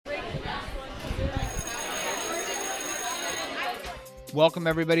Welcome,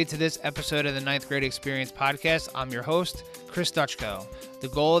 everybody, to this episode of the Ninth Grade Experience podcast. I'm your host, Chris Dutchko. The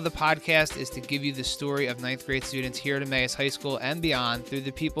goal of the podcast is to give you the story of ninth grade students here at Emmaus High School and beyond through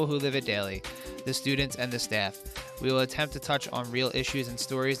the people who live it daily, the students and the staff. We will attempt to touch on real issues and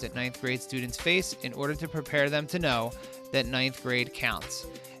stories that ninth grade students face in order to prepare them to know that ninth grade counts.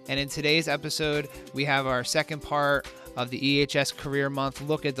 And in today's episode, we have our second part of the EHS Career Month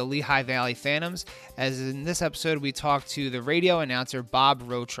look at the Lehigh Valley Phantoms. As in this episode, we talked to the radio announcer, Bob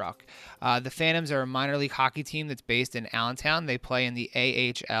Rotruck. The Phantoms are a minor league hockey team that's based in Allentown. They play in the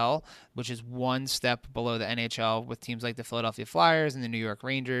AHL, which is one step below the NHL with teams like the Philadelphia Flyers and the New York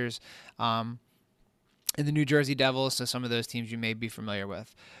Rangers. And the New Jersey Devils, so some of those teams you may be familiar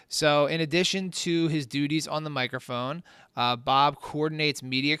with. So in addition to his duties on the microphone, Bob coordinates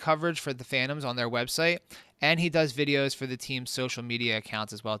media coverage for the Phantoms on their website, and he does videos for the team's social media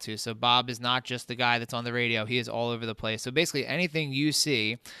accounts as well, too. So Bob is not just the guy that's on the radio. He is all over the place. So basically anything you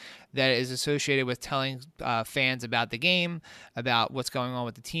see that is associated with telling fans about the game, about what's going on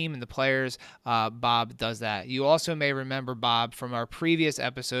with the team and the players, Bob does that. You also may remember Bob from our previous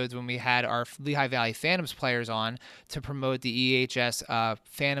episodes when we had our Lehigh Valley Phantoms players on to promote the EHS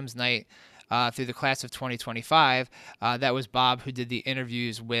Phantoms Night through the class of 2025. That was Bob who did the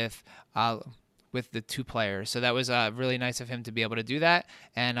interviews with the two players. So that was really nice of him to be able to do that.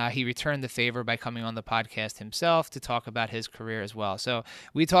 And he returned the favor by coming on the podcast himself to talk about his career as well. So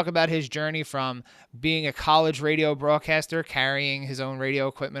we talk about his journey from being a college radio broadcaster, carrying his own radio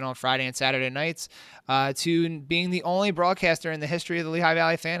equipment on Friday and Saturday nights, to being the only broadcaster in the history of the Lehigh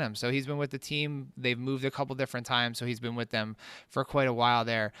Valley Phantoms. So he's been with the team. They've moved a couple different times, so he's been with them for quite a while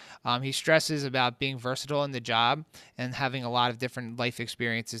there. He stresses about being versatile in the job and having a lot of different life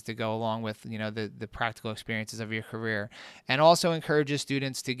experiences to go along with, the practical experiences of your career, and also encourages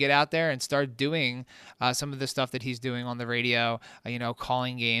students to get out there and start doing some of the stuff that he's doing on the radio,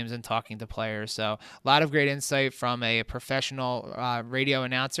 calling games and talking to players. So a lot of great insight from a professional radio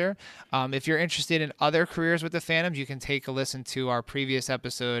announcer. If you're interested in other careers with the Phantoms, you can take a listen to our previous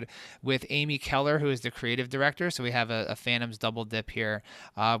episode with Amy Keller, who is the creative director. So we have a Phantoms double dip here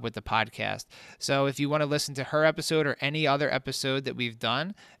with the podcast. So if you want to listen to her episode or any other episode that we've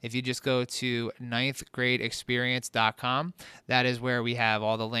done, if you just go to ninthgradeexperience.com, that is where we have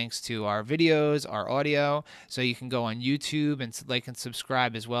all the links to our videos, our audio. So you can go on YouTube and like and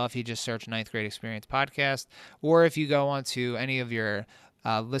subscribe as well if you just search Ninth Grade Experience Podcast, or if you go onto any of your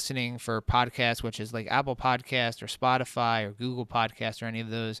listening for podcasts, which is like Apple Podcast or Spotify or Google Podcast or any of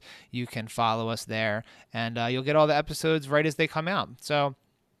those, you can follow us there, and you'll get all the episodes right as they come out. So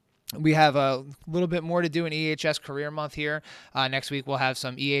we have a little bit more to do in EHS Career Month here. Next week, we'll have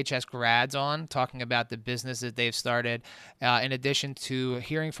some EHS grads on talking about the business that they've started, in addition to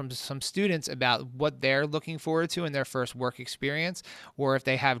hearing from some students about what they're looking forward to in their first work experience, or if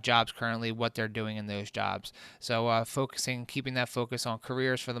they have jobs currently, what they're doing in those jobs. So keeping that focus on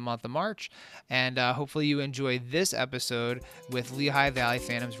careers for the month of March. And hopefully you enjoy this episode with Lehigh Valley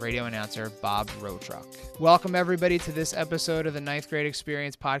Phantoms radio announcer Bob Rotruck. Welcome, everybody, to this episode of the Ninth Grade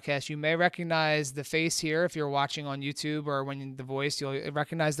Experience podcast. You may recognize the face here if you're watching on YouTube, or when the voice, you'll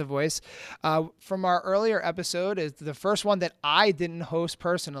recognize the voice from our earlier episode. Is the first one that I didn't host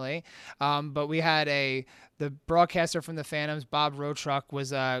personally, but we had the broadcaster from the Phantoms, Bob Rotruck,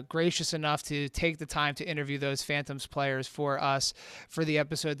 was gracious enough to take the time to interview those Phantoms players for us for the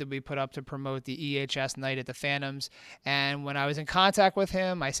episode that we put up to promote the EHS night at the Phantoms. And when I was in contact with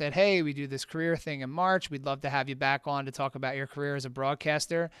him, I said, hey, we do this career thing in March. We'd love to have you back on to talk about your career as a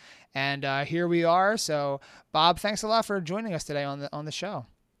broadcaster. And here we are. So, Bob, thanks a lot for joining us today on the show.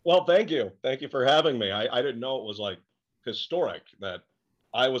 Well, thank you. Thank you for having me. I didn't know it was like historic that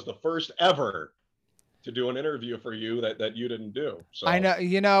I was the first ever to do an interview for you that you didn't do. So I know, that's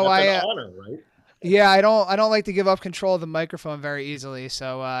an honor, right? Yeah, I don't like to give up control of the microphone very easily.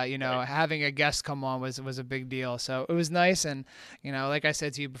 So, having a guest come on was a big deal. So it was nice. And, like I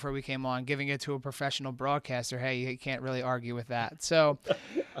said to you before we came on, giving it to a professional broadcaster, hey, you can't really argue with that.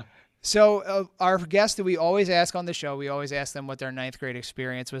 So our guests that we always ask on the show, we always ask them what their ninth grade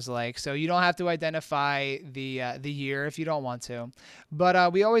experience was like. So you don't have to identify the year if you don't want to.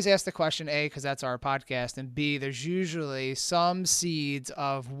 But we always ask the question, A, because that's our podcast, and B, there's usually some seeds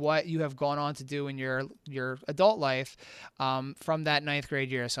of what you have gone on to do in your adult life from that ninth grade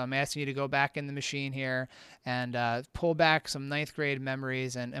year. So I'm asking you to go back in the machine here and pull back some ninth grade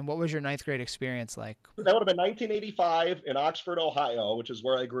memories. And what was your ninth grade experience like? That would have been 1985 in Oxford, Ohio, which is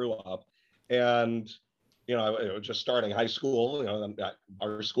where I grew up. And, I was just starting high school.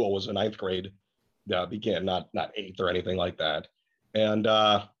 Our school was a ninth grade begin, not eighth or anything like that. And,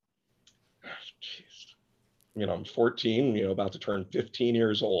 I'm 14, about to turn 15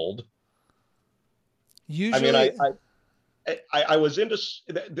 years old. I mean, Usually, I was into,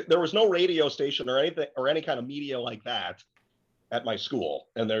 there was no radio station or anything or any kind of media like that at my school.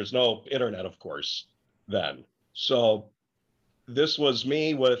 And there's no internet, of course, then. So this was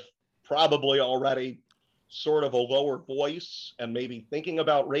me with probably already sort of a lower voice and maybe thinking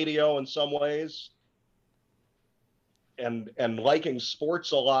about radio in some ways and liking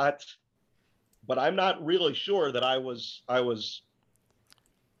sports a lot. But I'm not really sure that I was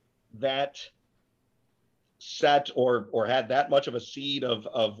that set or had that much of a seed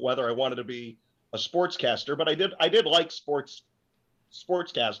of whether I wanted to be a sportscaster. But I did like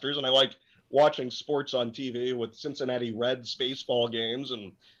sportscasters, and I liked watching sports on TV with Cincinnati Reds baseball games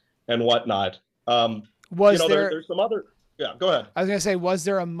and whatnot. was there? There's some other. Yeah, go ahead. I was gonna say, was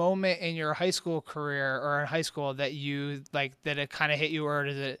there a moment in your high school career or in high school that you like that it kind of hit you,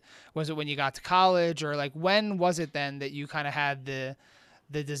 or was it when you got to college, or like when was it then that you kind of had the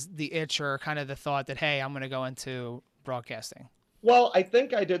itch or kind of the thought that, hey, I'm gonna go into broadcasting? Well, I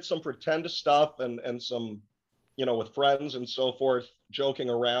think I did some pretend stuff and some, with friends and so forth, joking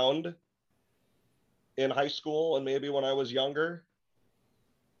around in high school and maybe when I was younger.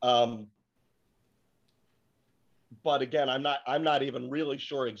 Um, but again, I'm not even really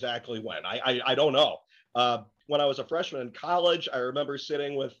sure exactly when. I don't know. When I was a freshman in college, I remember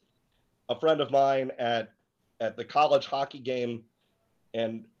sitting with a friend of mine at the college hockey game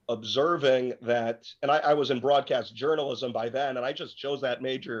and observing that, and I was in broadcast journalism by then, and I just chose that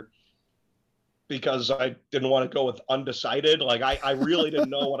major because I didn't want to go with undecided. Like I really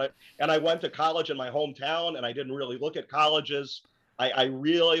didn't know and I went to college in my hometown and I didn't really look at colleges. I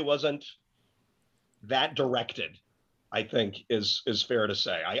really wasn't that directed, I think is fair to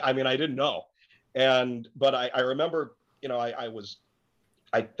say. I mean, I didn't know. But I remember,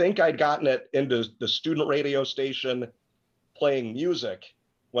 I think I'd gotten it into the student radio station playing music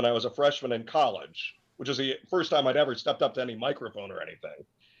when I was a freshman in college, which is the first time I'd ever stepped up to any microphone or anything.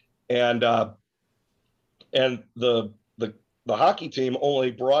 And and the hockey team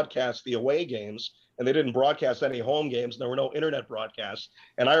only broadcast the away games, and they didn't broadcast any home games. And there were no internet broadcasts.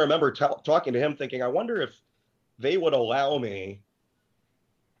 And I remember talking to him, thinking, I wonder if they would allow me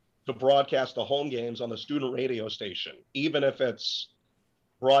to broadcast the home games on the student radio station, even if it's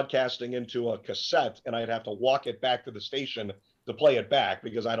broadcasting into a cassette, and I'd have to walk it back to the station to play it back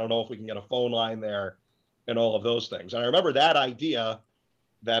because I don't know if we can get a phone line there and all of those things. And I remember that idea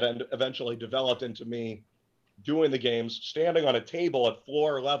that eventually developed into me doing the games, standing on a table at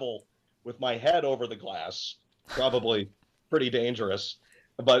floor level with my head over the glass, probably pretty dangerous,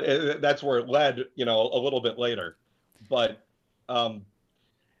 but that's where it led, a little bit later. But,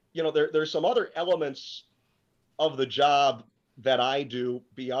 there's some other elements of the job that I do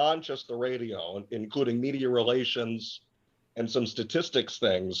beyond just the radio, including media relations and some statistics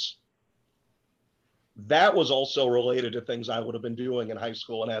things. That was also related to things I would have been doing in high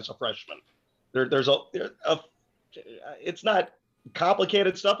school and as a freshman. There's it's not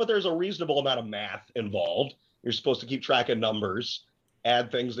complicated stuff, but there's a reasonable amount of math involved. You're supposed to keep track of numbers, add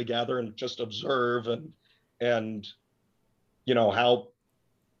things together, and just observe and how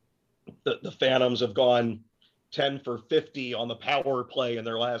the Phantoms have gone 10 for 50 on the power play in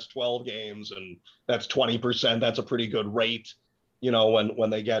their last 12 games, and that's 20%. That's a pretty good rate, when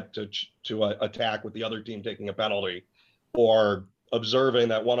they get to attack with the other team taking a penalty, or observing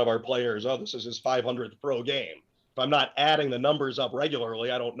that one of our players, this is his 500th pro game. If I'm not adding the numbers up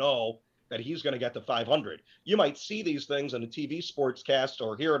regularly, I don't know that he's going to get to 500. You might see these things in a TV sportscast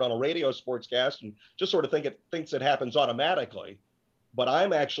or hear it on a radio sportscast and just sort of thinks it happens automatically. But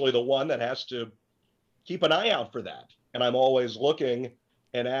I'm actually the one that has to keep an eye out for that. And I'm always looking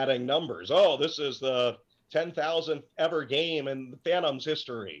and adding numbers. Oh, this is the 10,000th ever game in the Phantoms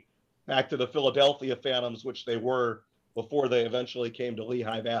history, back to the Philadelphia Phantoms, which they were before they eventually came to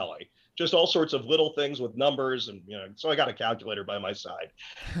Lehigh Valley. Just all sorts of little things with numbers. And, so I got a calculator by my side.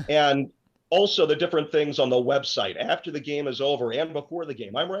 And also the different things on the website after the game is over and before the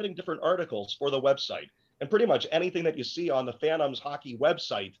game. I'm writing different articles for the website. And pretty much anything that you see on the Phantoms hockey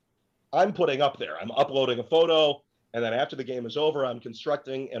website, I'm putting up there. I'm uploading a photo, and then after the game is over, I'm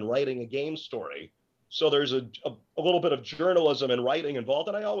constructing and writing a game story. So there's a little bit of journalism and writing involved,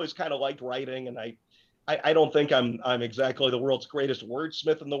 and I always kind of liked writing. And I don't think I'm exactly the world's greatest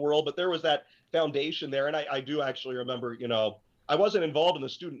wordsmith in the world, but there was that foundation there. And I do actually remember, I wasn't involved in the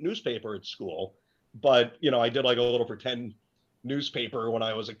student newspaper at school, but I did like a little pretend newspaper when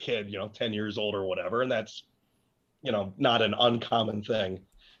I was a kid, 10 years old or whatever, and that's not an uncommon thing.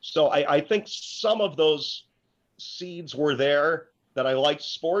 So I think some of those seeds were there, that I liked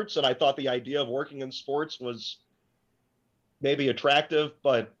sports, and I thought the idea of working in sports was maybe attractive,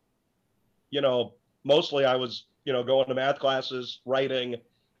 but you know, mostly I was, going to math classes, writing.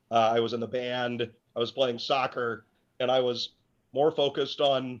 I was in the band. I was playing soccer, and I was more focused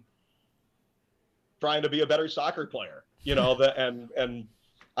on trying to be a better soccer player. And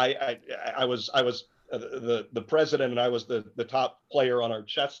I was the president, and I was the top player on our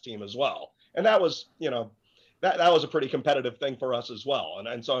chess team as well. And that was, that was a pretty competitive thing for us as well.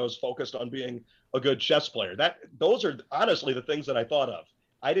 And so I was focused on being a good chess player. Those are honestly the things that I thought of.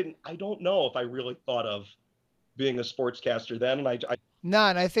 I don't know if I really thought of being a sportscaster then. And I No,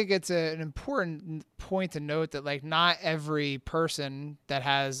 and I think it's an important point to note that like not every person that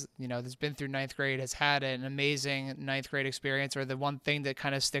has, that's been through ninth grade has had an amazing ninth grade experience or the one thing that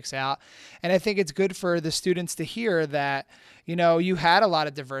kind of sticks out. And I think it's good for the students to hear that, you had a lot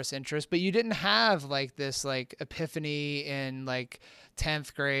of diverse interests, but you didn't have like this like epiphany in like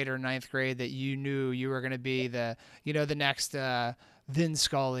 10th grade or ninth grade that you knew you were going to be the next Vin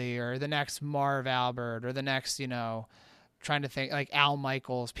Scully or the next Marv Albert or the next, trying to think like Al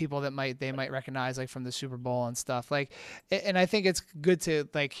Michaels, people that they might recognize like from the Super Bowl and stuff like, and I think it's good to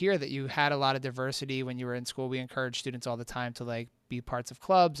like hear that you had a lot of diversity when you were in school. We encourage students all the time to like be parts of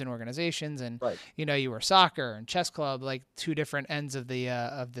clubs and organizations, and right. you were soccer and chess club, like two different ends of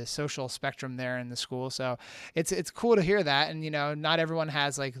the social spectrum there in the school. So it's cool to hear that, and not everyone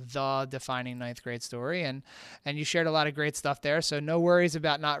has like the defining ninth grade story, and you shared a lot of great stuff there. So no worries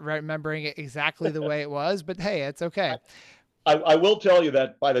about not remembering it exactly the way it was, but hey, it's okay. I will tell you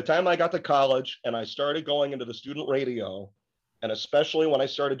that by the time I got to college and I started going into the student radio, and especially when I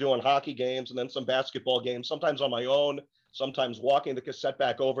started doing hockey games and then some basketball games, sometimes on my own, sometimes walking the cassette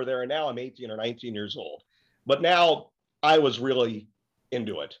back over there. And now I'm 18 or 19 years old. But now I was really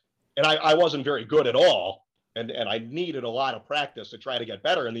into it. And I wasn't very good at all. And I needed a lot of practice to try to get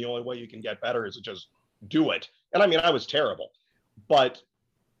better. And the only way you can get better is to just do it. And I mean, I was terrible. But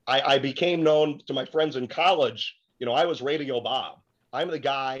I became known to my friends in college. I was Radio Bob. I'm the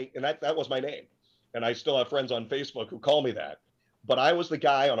guy, and that was my name. And I still have friends on Facebook who call me that. But I was the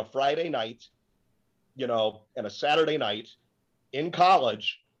guy on a Friday night, and a Saturday night in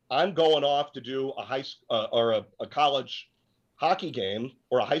college. I'm going off to do a a college hockey game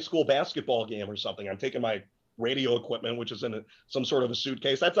or a high school basketball game or something. I'm taking my radio equipment, which is in some sort of a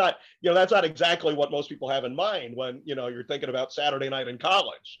suitcase. That's not exactly what most people have in mind when, you're thinking about Saturday night in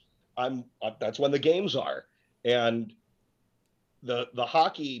college. That's when the games are. And the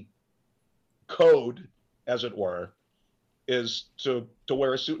hockey code, as it were, is to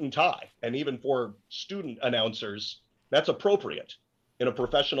wear a suit and tie. And even for student announcers, that's appropriate in a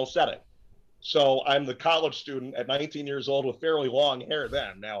professional setting. So I'm the college student at 19 years old with fairly long hair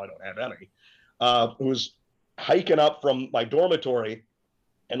then. Now I don't have any. Who's hiking up from my dormitory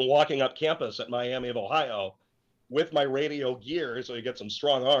and walking up campus at Miami of Ohio with my radio gear, so you get some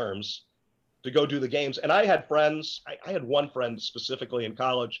strong arms, to go do the games. And I had friends. I had one friend specifically in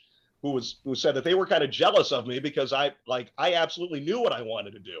college who said that they were kind of jealous of me because I absolutely knew what I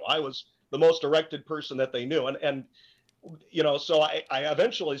wanted to do. I was the most directed person that they knew. And so I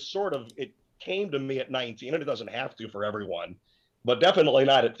eventually it came to me at 19, and it doesn't have to for everyone, but definitely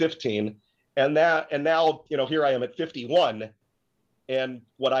not at 15. And now, here I am at 51. And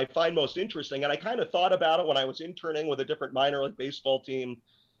what I find most interesting, and I kind of thought about it when I was interning with a different minor league baseball team,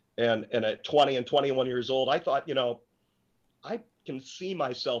 and at 20 and 21 years old, I thought, I can see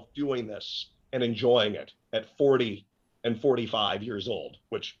myself doing this and enjoying it at 40 and 45 years old,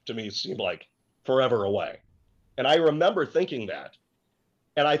 which to me seemed like forever away. And I remember thinking that.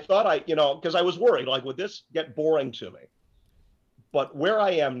 And I thought because I was worried, like, would this get boring to me? But where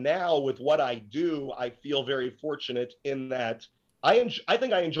I am now with what I do, I feel very fortunate in that I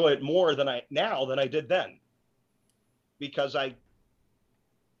think I enjoy it more than I did then, because I'm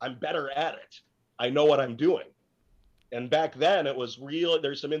better at it. I know what I'm doing. And back then it was real.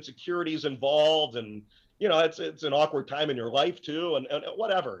 There's some insecurities involved, and it's an awkward time in your life too, and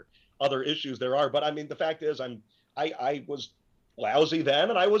whatever other issues there are. But I mean, the fact is I was lousy then,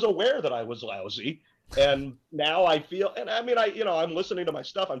 and I was aware that I was lousy. And now I feel, and I mean, I'm listening to my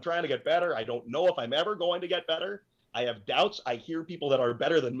stuff. I'm trying to get better. I don't know if I'm ever going to get better. I have doubts. I hear people that are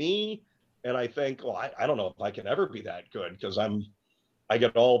better than me, and I think, well, I don't know if I can ever be that good, because I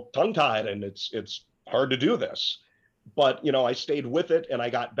get all tongue tied, and it's hard to do this. But, I stayed with it, and I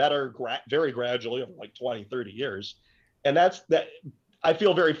got better very gradually over like 20, 30 years. And that. I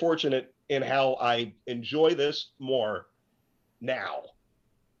feel very fortunate in how I enjoy this more now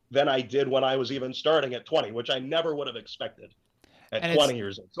than I did when I was even starting at 20, which I never would have expected. at And it's 20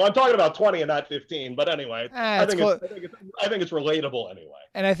 years old. So I'm talking about 20 and not 15. But anyway, it's cool. I think it's relatable anyway.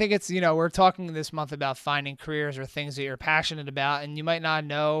 And I think it's, we're talking this month about finding careers or things that you're passionate about. And you might not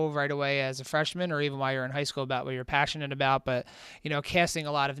know right away as a freshman or even while you're in high school about what you're passionate about. But, casting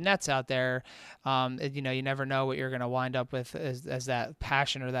a lot of nets out there, you never know what you're going to wind up with as that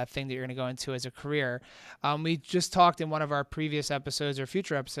passion or that thing that you're going to go into as a career. We just talked in one of our previous episodes or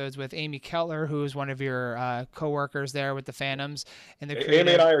future episodes with Amy Kettler, who is one of your coworkers there with the Phantoms. Amy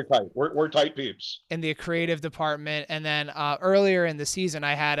and I are tight. We're tight peeps. In the creative department. And then earlier in the season,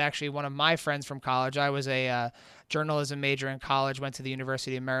 I had actually one of my friends from college. I was a journalism major in college, went to the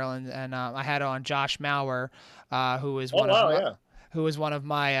University of Maryland, and I had on Josh Mauer, who was who was one of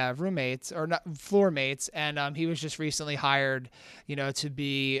my roommates or not, floor mates, and he was just recently hired, to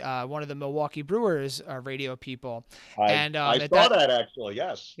be one of the Milwaukee Brewers radio people. I saw that actually,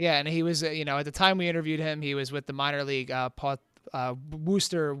 yes. Yeah, and he was, at the time we interviewed him, he was with the minor league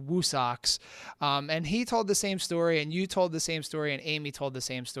Worcester Woo Sox, and he told the same story, and you told the same story, and Amy told the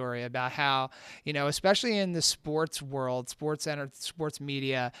same story about how, especially in the sports world, sports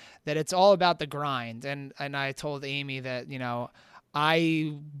media, that it's all about the grind. And I told Amy that,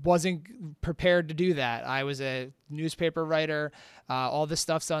 I wasn't prepared to do that. I was a newspaper writer. All this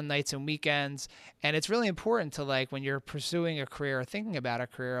stuff's on nights and weekends. And it's really important to, like, when you're pursuing a career or thinking about a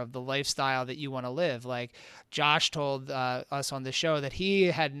career, of the lifestyle that you want to live. Like Josh told us on the show that he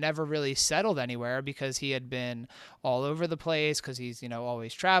had never really settled anywhere because he had been all over the place because he's,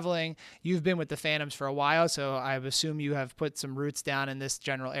 always traveling. You've been with the Phantoms for a while, so I assume you have put some roots down in this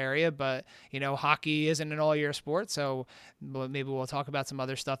general area. But, hockey isn't an all-year sport, so maybe we'll talk about some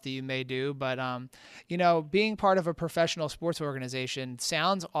other stuff that you may do. But, being part of a professional sports organization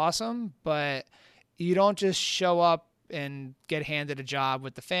sounds awesome, but you don't just show up and get handed a job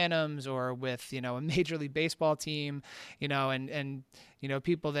with the Phantoms or with, a Major League Baseball team, and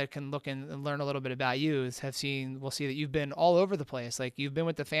people that can look and learn a little bit about you will see that you've been all over the place. Like, you've been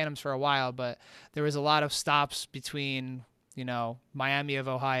with the Phantoms for a while, but there was a lot of stops between, Miami of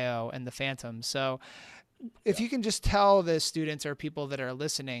Ohio and the Phantoms. So if you can just tell the students or people that are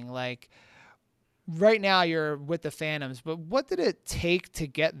listening, like, right now you're with the Phantoms, but what did it take to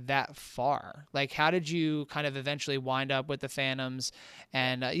get that far? Like, how did you kind of eventually wind up with the Phantoms?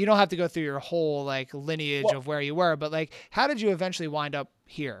 And you don't have to go through your whole lineage of where you were, but how did you eventually wind up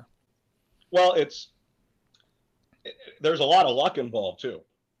here? Well, there's a lot of luck involved too.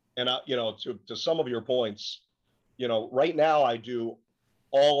 And to some of your points, right now I do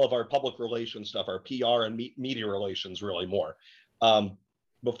all of our public relations stuff, our PR and media relations really more.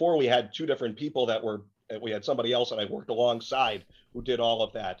 Before we had two different people we had somebody else that I worked alongside who did all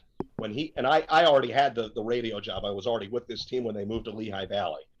of that. I already had the radio job. I was already with this team when they moved to Lehigh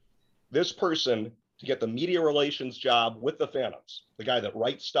Valley. This person, to get the media relations job with the Phantoms, the guy that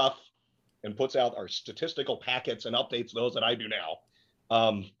writes stuff and puts out our statistical packets and updates those that I do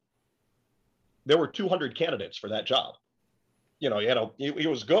now, there were 200 candidates for that job. He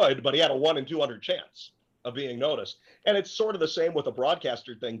was good, but he had a 1 in 200 chance of being noticed. And it's sort of the same with the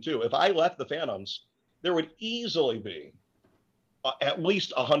broadcaster thing too. If I left the Phantoms, there would easily be at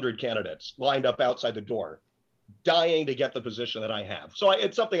least 100 candidates lined up outside the door, dying to get the position that I have. So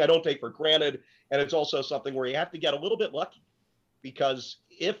it's something I don't take for granted. And it's also something where you have to get a little bit lucky, because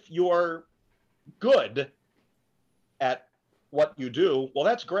if you're good at what you do, well,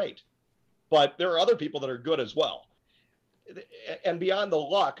 that's great. But there are other people that are good as well. And beyond the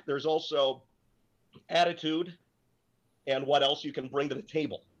luck, there's also attitude and what else you can bring to the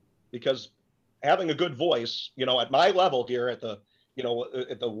table, because having a good voice, at my level here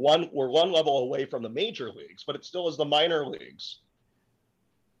we're one level away from the major leagues, but it still is the minor leagues.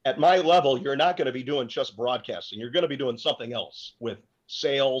 At my level, you're not going to be doing just broadcasting. You're going to be doing something else with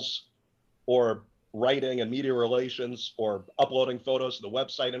sales or writing and media relations or uploading photos to the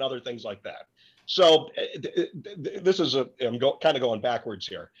website and other things like that. So this is I'm kind of going backwards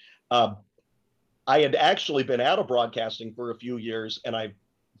here. I had actually been out of broadcasting for a few years, and I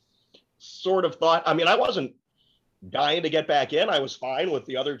sort of thought, I wasn't dying to get back in. I was fine with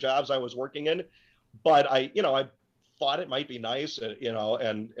the other jobs I was working in, but I thought it might be nice,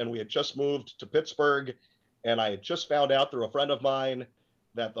 and we had just moved to Pittsburgh, and I had just found out through a friend of mine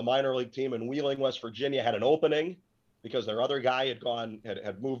that the minor league team in Wheeling, West Virginia had an opening because their other guy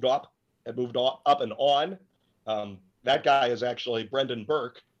had moved up and on. That guy is actually Brendan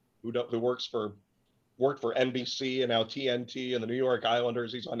Burke, who worked for NBC and now TNT and the New York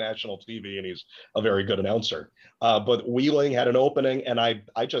Islanders. He's on national TV and he's a very good announcer. But Wheeling had an opening, and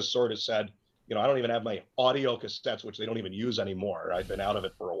I just sort of said, I don't even have my audio cassettes, which they don't even use anymore. I've been out of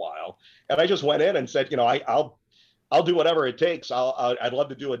it for a while. And I just went in and said, I'll do whatever it takes. I'd love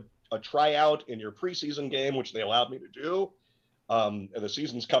to do a tryout in your preseason game, which they allowed me to do. The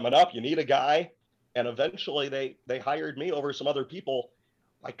season's coming up. You need a guy. And eventually they hired me over some other people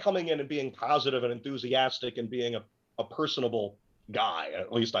by coming in and being positive and enthusiastic and being a personable guy.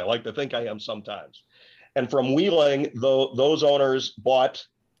 At least I like to think I am sometimes. And from Wheeling, those owners bought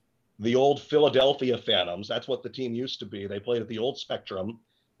the old Philadelphia Phantoms. That's what the team used to be. They played at the old Spectrum.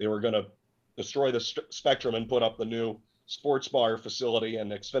 They were going to destroy the Spectrum and put up the new sports bar facility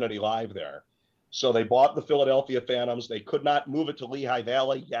and Xfinity Live there. So they bought the Philadelphia Phantoms. They could not move it to Lehigh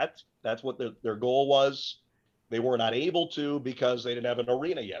Valley yet. That's what their goal was. They were not able to because they didn't have an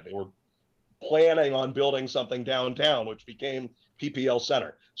arena yet. They were planning on building something downtown, which became PPL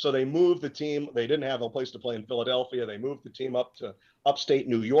Center. So they moved the team. They didn't have a place to play in Philadelphia. They moved the team up to upstate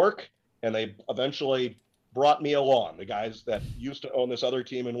New York, and they eventually brought me along, the guys that used to own this other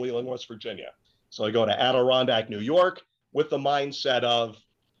team in Wheeling, West Virginia. So I go to Adirondack, New York, with the mindset of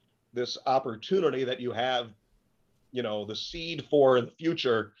this opportunity that you have, the seed for in the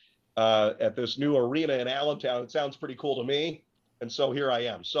future at this new arena in Allentown. It sounds pretty cool to me. And so here I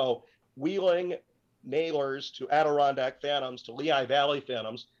am. So Wheeling Nailers to Adirondack Phantoms to Lehigh Valley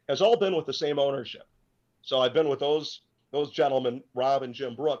Phantoms has all been with the same ownership. So I've been with those gentlemen, Rob and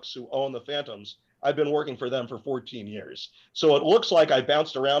Jim Brooks, who own the Phantoms. I've been working for them for 14 years. So it looks like I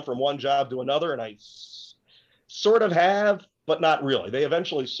bounced around from one job to another, and I sort of have, but not really. They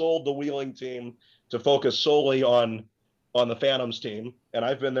eventually sold the Wheeling team to focus solely on the Phantoms team. And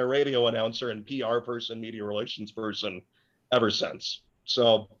I've been their radio announcer and PR person, media relations person ever since.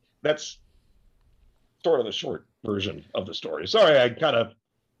 So that's sort of the short version of the story. Sorry, I kind of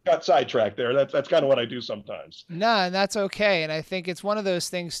got sidetracked there. That's kind of what I do sometimes. No, and that's okay. And I think it's one of those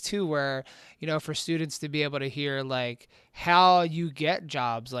things too, where, for students to be able to hear like how you get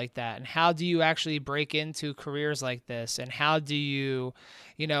jobs like that and how do you actually break into careers like this and how do you,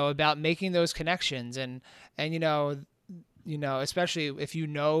 about making those connections and, especially if you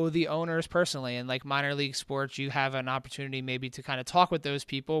know the owners personally and like minor league sports, you have an opportunity maybe to kind of talk with those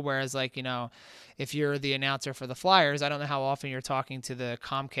people. Whereas like, if you're the announcer for the Flyers, I don't know how often you're talking to the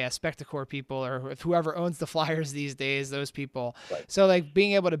Comcast Spectacor people or if whoever owns the Flyers these days, those people. Right. So like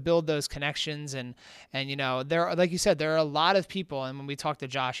being able to build those connections and, there, like you said, there are a lot of people. And when we talked to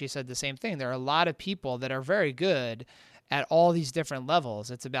Josh, he said the same thing. There are a lot of people that are very good at all these different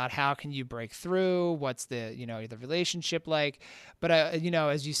levels. It's about how can you break through, what's the, the relationship like. But,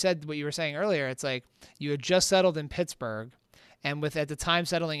 as you said, what you were saying earlier, it's like you had just settled in Pittsburgh. And at the time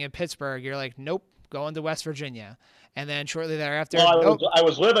settling in Pittsburgh, you're like, nope, going to West Virginia. And then shortly thereafter, well, I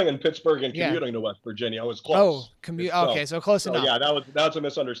was living in Pittsburgh and commuting to West Virginia. I was close. Oh, commute. Okay, so close enough. Yeah, that's a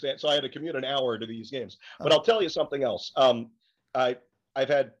misunderstanding. So I had to commute an hour to these games. But I'll tell you something else. I've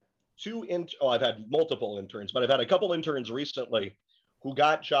had I've had multiple interns, but I've had a couple interns recently who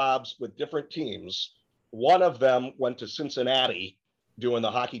got jobs with different teams. One of them went to Cincinnati doing the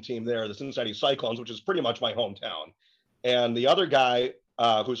hockey team there, the Cincinnati Cyclones, which is pretty much my hometown. And the other guy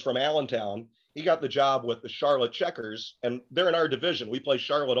who's from Allentown, he got the job with the Charlotte Checkers, and they're in our division. We play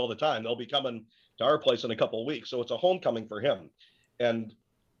Charlotte all the time. They'll be coming to our place in a couple of weeks. So it's a homecoming for him. And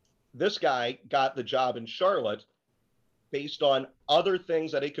this guy got the job in Charlotte based on other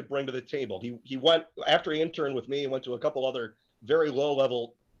things that he could bring to the table. He went, after he interned with me, he went to a couple other very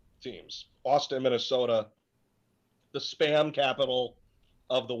low-level teams. Austin, Minnesota, the spam capital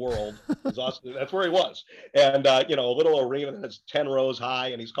of the world is Austin. That's where he was. And, a little arena that's 10 rows high,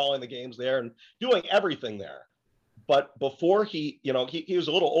 and he's calling the games there and doing everything there. But before he was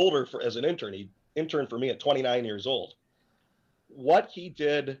a little older as an intern. He interned for me at 29 years old. What he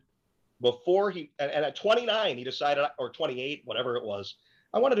did before and at 29, he decided, or 28, whatever it was,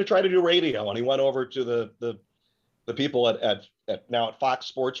 I wanted to try to do radio. And he went over to the people at now at Fox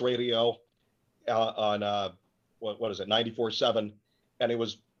Sports Radio on what is it, 94.7. And he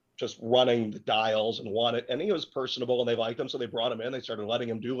was just running the dials and he was personable and they liked him. So they brought him in, they started letting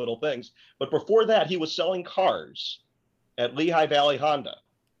him do little things. But before that, he was selling cars at Lehigh Valley Honda.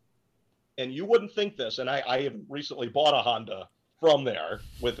 And you wouldn't think this. And I have recently bought a Honda from there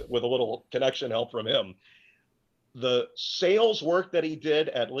with a little connection help from him. The sales work that he did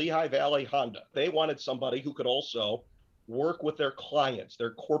at Lehigh Valley Honda, they wanted somebody who could also work with their clients,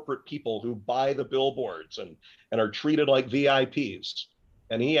 their corporate people who buy the billboards and are treated like VIPs.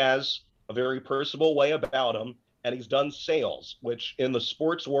 And he has a very personable way about him. And he's done sales, which in the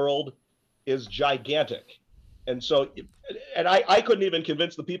sports world is gigantic. And so, and I couldn't even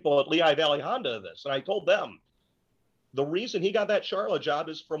convince the people at Lehigh Valley Honda of this. And I told them, the reason he got that Charlotte job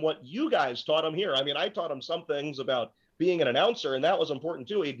is from what you guys taught him here. I mean, I taught him some things about being an announcer, and that was important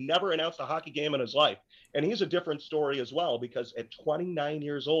too. He'd never announced a hockey game in his life. And he's a different story as well, because at 29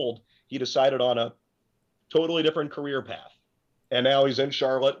 years old, he decided on a totally different career path. And now he's in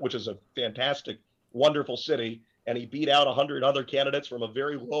Charlotte, which is a fantastic, wonderful city. And he beat out 100 other candidates from a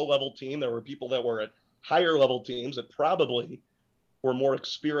very low level team. There were people that were at higher level teams that probably were more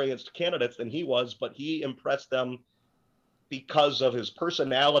experienced candidates than he was, but he impressed them because of his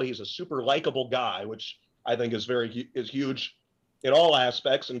personality. He's a super likable guy, which I think is huge in all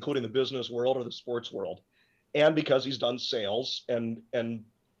aspects, including the business world or the sports world, and because he's done sales and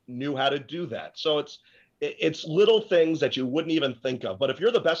knew how to do that. So it's little things that you wouldn't even think of. But if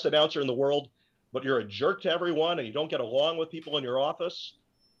you're the best announcer in the world, but you're a jerk to everyone and you don't get along with people in your office,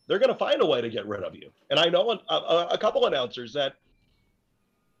 they're going to find a way to get rid of you. And I know a couple announcers that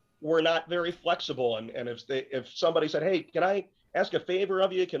were not very flexible. And if somebody said, hey, can I ask a favor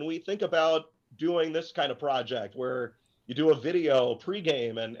of you? Can we think about doing this kind of project where you do a video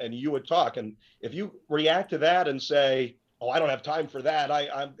pregame and you would talk? And if you react to that and say, oh, I don't have time for that,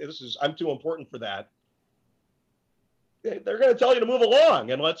 I'm too important for that, they're going to tell you to move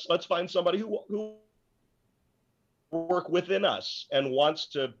along, and let's find somebody who work within us and wants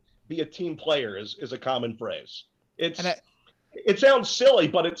to be a team player is a common phrase. It sounds silly,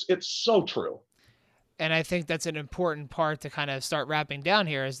 but it's so true. And I think that's an important part to kind of start wrapping down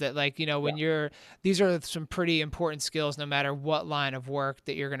here, is that, like, when these are some pretty important skills no matter what line of work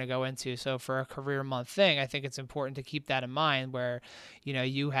that you're going to go into. So for a career month thing, I think it's important to keep that in mind, where,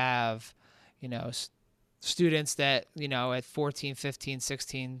 you have, students that, at 14, 15,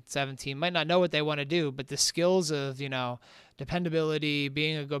 16, 17 might not know what they want to do, but the skills of, dependability,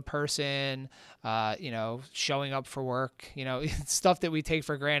 being a good person, showing up for work, stuff that we take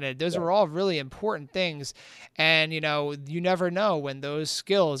for granted. Those are all really important things. And, you never know when those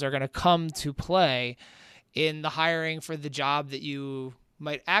skills are going to come to play in the hiring for the job that you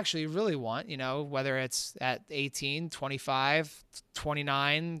might actually really want, whether it's at 18, 25,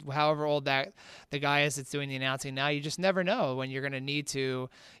 29, however old that the guy is that's doing the announcing now. You just never know when you're going to need to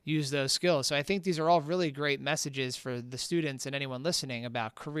use those skills. So I think these are all really great messages for the students and anyone listening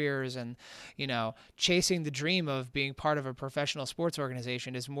about careers, and, chasing the dream of being part of a professional sports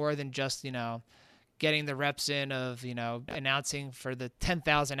organization is more than just, getting the reps in of, announcing for the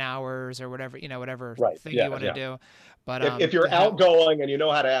 10,000 hours or whatever, whatever thing you want to do. But if you're outgoing and you know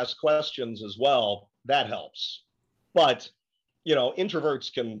how to ask questions as well, that helps. But,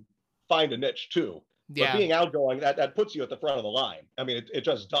 introverts can find a niche too. But being outgoing, that puts you at the front of the line. I mean, it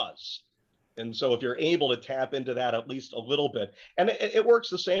just does. And so if you're able to tap into that at least a little bit, and it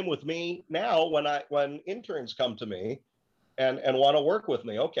works the same with me now when interns come to me and want to work with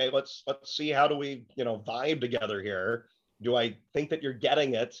me. Okay, let's see, how do we, vibe together here? Do I think that you're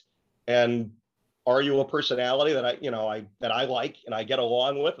getting it? And are you a personality that I like and I get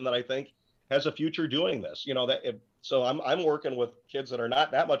along with, and that I think has a future doing this? So I'm working with kids that are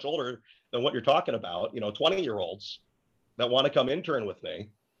not that much older than what you're talking about, 20-year-olds that want to come intern with me.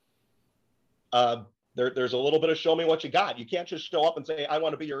 There's a little bit of show me what you got. You can't just show up and say, I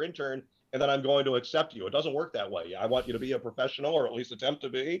want to be your intern, and then I'm going to accept you. It doesn't work that way. I want you to be a professional, or at least attempt to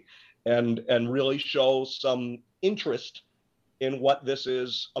be, and really show some interest in what this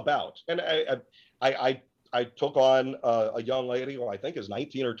is about. And I took on a young lady who I think is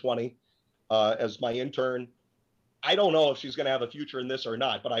 19 or 20 as my intern. I don't know if she's going to have a future in this or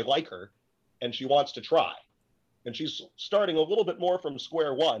not, but I like her, and she wants to try. And she's starting a little bit more from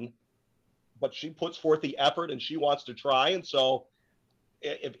square one, but she puts forth the effort and she wants to try. And so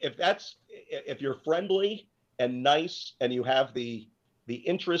if you're friendly and nice and you have the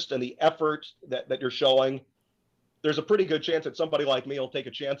interest and the effort that you're showing, there's a pretty good chance that somebody like me will take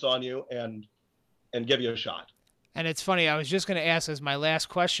a chance on you and give you a shot. And it's funny, I was just going to ask as my last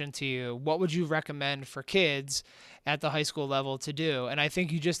question to you, what would you recommend for kids at the high school level to do? And I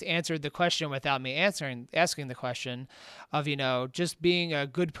think you just answered the question without me asking the question of, just being a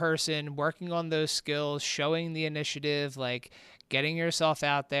good person, working on those skills, showing the initiative, like getting yourself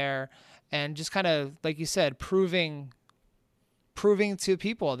out there, and just kind of, like you said, proving to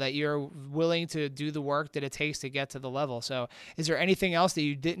people that you're willing to do the work that it takes to get to the level. So is there anything else that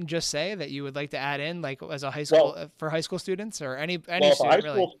you didn't just say that you would like to add in, like as a high school, for high school students, or any student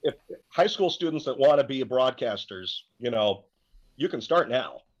really? If high school students that want to be broadcasters, you can start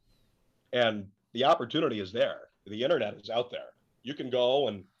now, and the opportunity is there. The internet is out there. You can go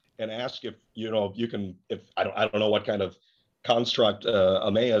and ask if I don't know what kind of construct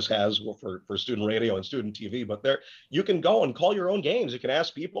Emmaus has for student radio and student TV, but you can go and call your own games. You can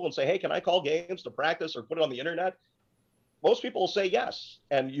ask people and say, hey, can I call games to practice or put it on the internet? Most people will say yes,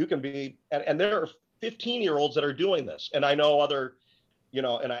 and you can be, and there are 15-year-olds that are doing this. And I know other,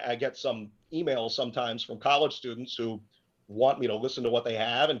 and I get some emails sometimes from college students who want me to listen to what they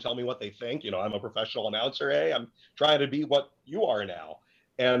have and tell me what they think. I'm a professional announcer. Hey, I'm trying to be what you are now.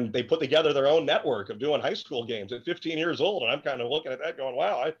 And they put together their own network of doing high school games at 15 years old. And I'm kind of looking at that going,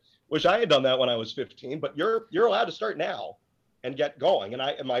 wow, I wish I had done that when I was 15, but you're allowed to start now and get going.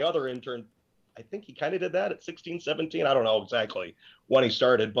 And my other intern, I think he kind of did that at 16, 17. I don't know exactly when he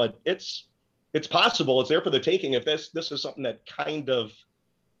started, but it's possible. It's there for the taking. If this is something that kind of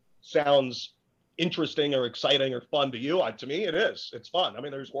sounds interesting or exciting or fun to you, to me, it is. It's fun. I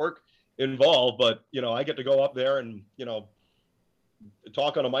mean, there's work involved, but I get to go up there and,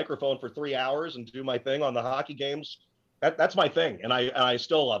 talk on a microphone for 3 hours and do my thing on the hockey games. That's my thing. And I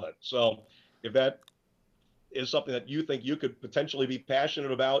still love it. So if that is something that you think you could potentially be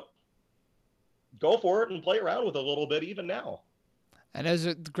passionate about, go for it and play around with it a little bit even now. And those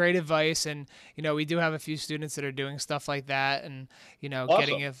are great advice. And, we do have a few students that are doing stuff like that and,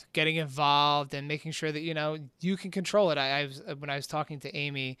 Awesome. getting involved and making sure that, you can control it. When I was talking to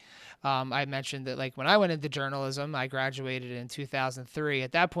Amy, I mentioned that like when I went into journalism, I graduated in 2003.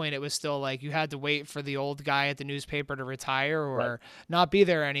 At that point, it was still like you had to wait for the old guy at the newspaper to retire or Right. not be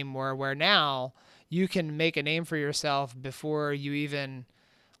there anymore, where now you can make a name for yourself before you even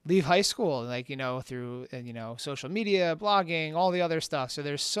leave high school, like, through, social media, blogging, all the other stuff. So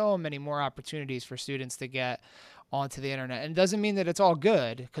there's so many more opportunities for students to get onto the internet. And it doesn't mean that it's all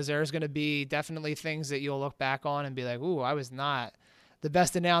good, because there's going to be definitely things that you'll look back on and be like, ooh, I was not the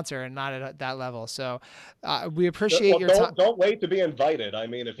best announcer and not at that level. So we appreciate Well, your time. don't wait to be invited. I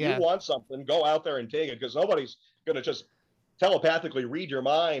mean, if you Yeah. want something, go out there and take it, because nobody's going to just telepathically read your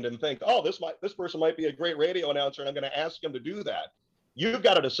mind and think, oh, this person might be a great radio announcer, and I'm going to ask him to do that. You've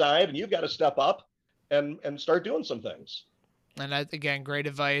got to decide, and you've got to step up and start doing some things. And that, again, great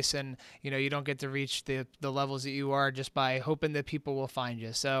advice. And, you don't get to reach the levels that you are just by hoping that people will find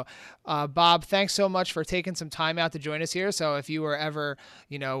you. So, Bob, thanks so much for taking some time out to join us here. So if you were ever,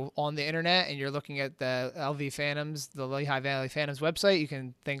 on the internet and you're looking at the LV Phantoms, the Lehigh Valley Phantoms website, you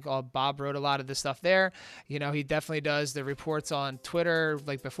can think, oh, Bob wrote a lot of this stuff there. He definitely does the reports on Twitter,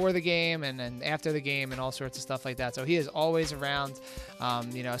 like before the game and then after the game and all sorts of stuff like that. So he is always around,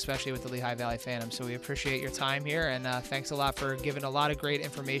 especially with the Lehigh Valley Phantoms. So we appreciate your time here. And thanks a lot for giving a lot of great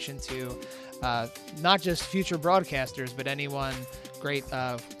information to not just future broadcasters, but anyone great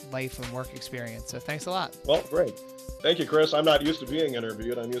life and work experience. So thanks a lot. Well, great. Thank you, Chris. I'm not used to being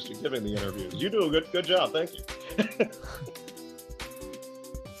interviewed. I'm used to giving the interviews. You do a good job. Thank you.